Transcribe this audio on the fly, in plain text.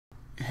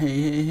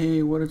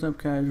Hey, what is up,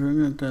 guys? We're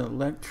looking at the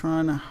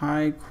Electron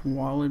high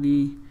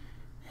quality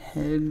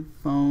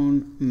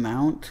headphone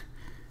mount.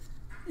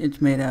 It's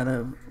made out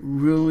of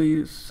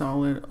really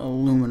solid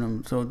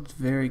aluminum, so it's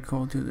very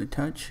cold to the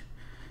touch.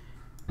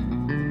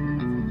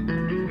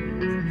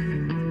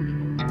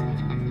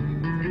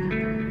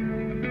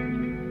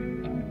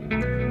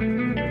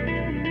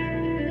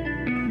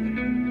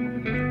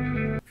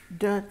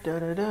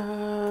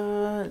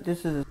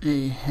 This is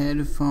a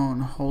headphone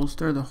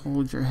holster that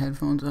holds your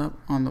headphones up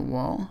on the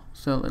wall.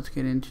 So let's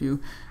get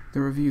into the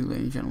review,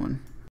 ladies and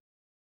gentlemen.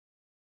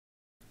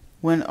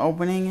 When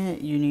opening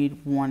it, you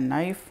need one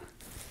knife,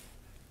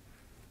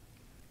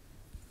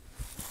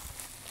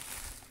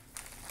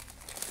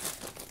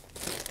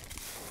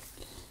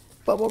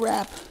 bubble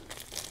wrap,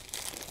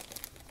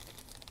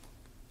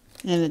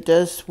 and it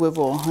does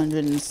swivel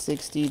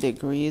 160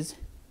 degrees.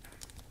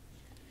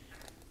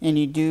 And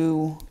you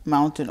do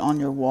mount it on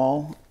your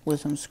wall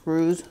with some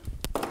screws.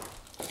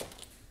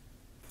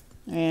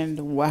 And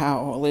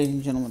wow, ladies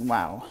and gentlemen,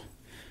 wow.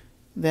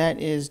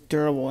 That is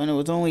durable. And it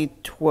was only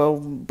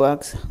 12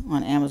 bucks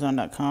on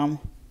Amazon.com.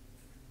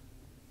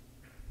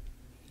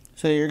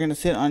 So you're going to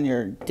sit on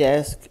your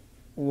desk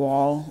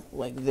wall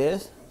like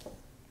this.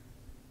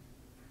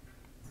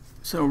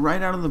 So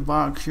right out of the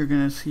box, you're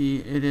going to see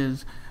it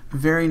is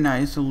very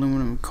nice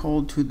aluminum,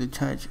 cold to the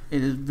touch.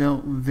 It is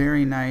built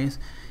very nice.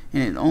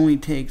 And it only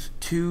takes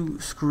 2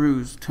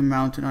 screws to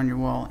mount it on your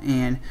wall,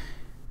 and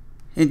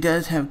it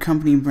does have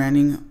company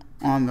branding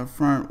on the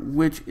front,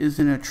 which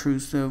isn't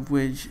obtrusive,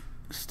 which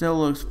still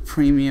looks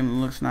premium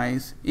and looks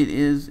nice. It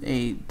is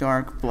a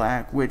dark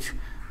black, which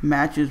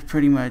matches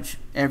pretty much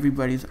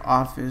everybody's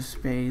office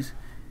space,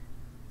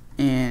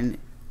 and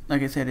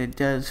like I said, it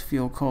does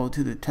feel cold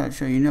to the touch,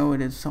 so you know it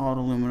is solid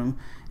aluminum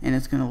and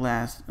it's going to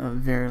last a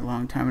very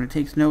long time, and it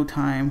takes no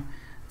time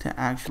to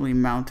actually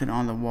mount it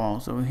on the wall.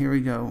 So here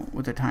we go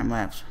with the time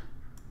lapse.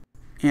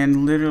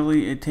 And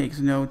literally it takes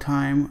no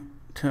time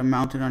to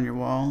mount it on your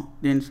wall.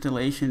 The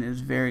installation is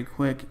very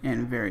quick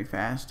and very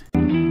fast.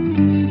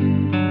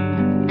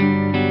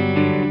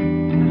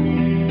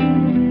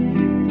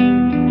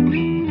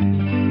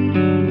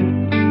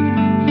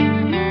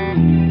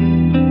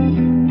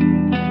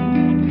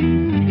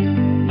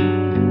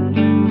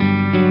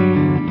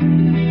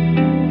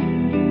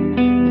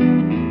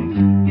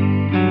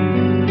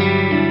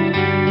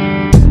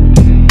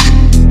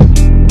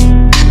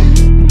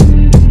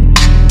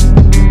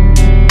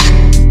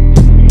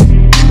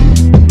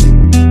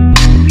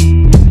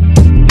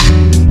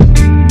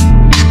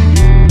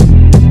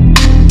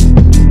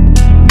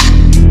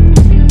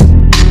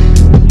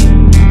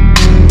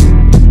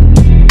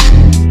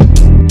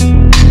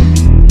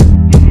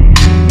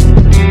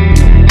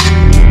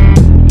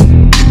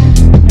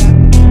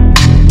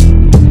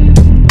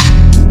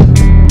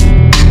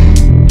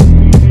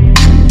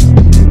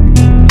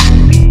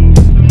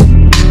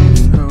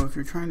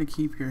 Trying to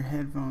keep your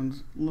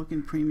headphones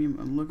looking premium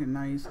and looking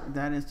nice,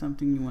 that is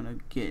something you want to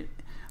get.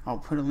 I'll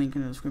put a link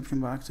in the description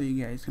box so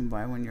you guys can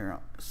buy one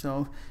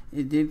yourself.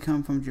 It did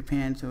come from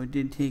Japan, so it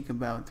did take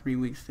about 3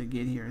 weeks to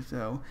get here,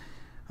 so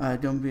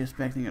don't be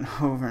expecting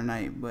it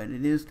overnight, but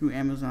it is through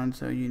Amazon,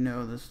 so you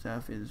know the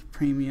stuff is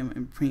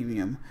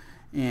premium,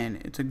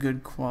 and it's a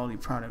good quality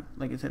product.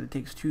 Like I said, it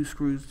takes 2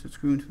 screws to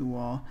screw into the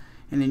wall,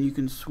 and then you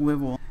can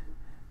swivel,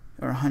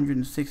 or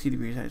 160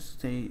 degrees, I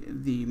say,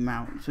 the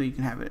mount, so you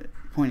can have it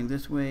pointing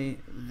this way,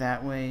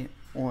 that way,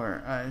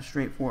 or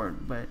straight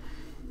forward. But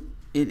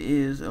it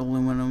is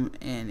aluminum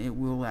and it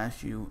will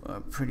last you a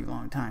pretty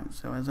long time.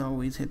 So as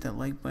always, hit that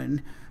like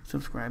button,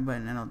 subscribe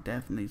button, and I'll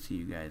definitely see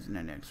you guys in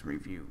the next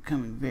review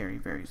coming very,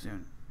 very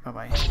soon. Bye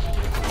bye.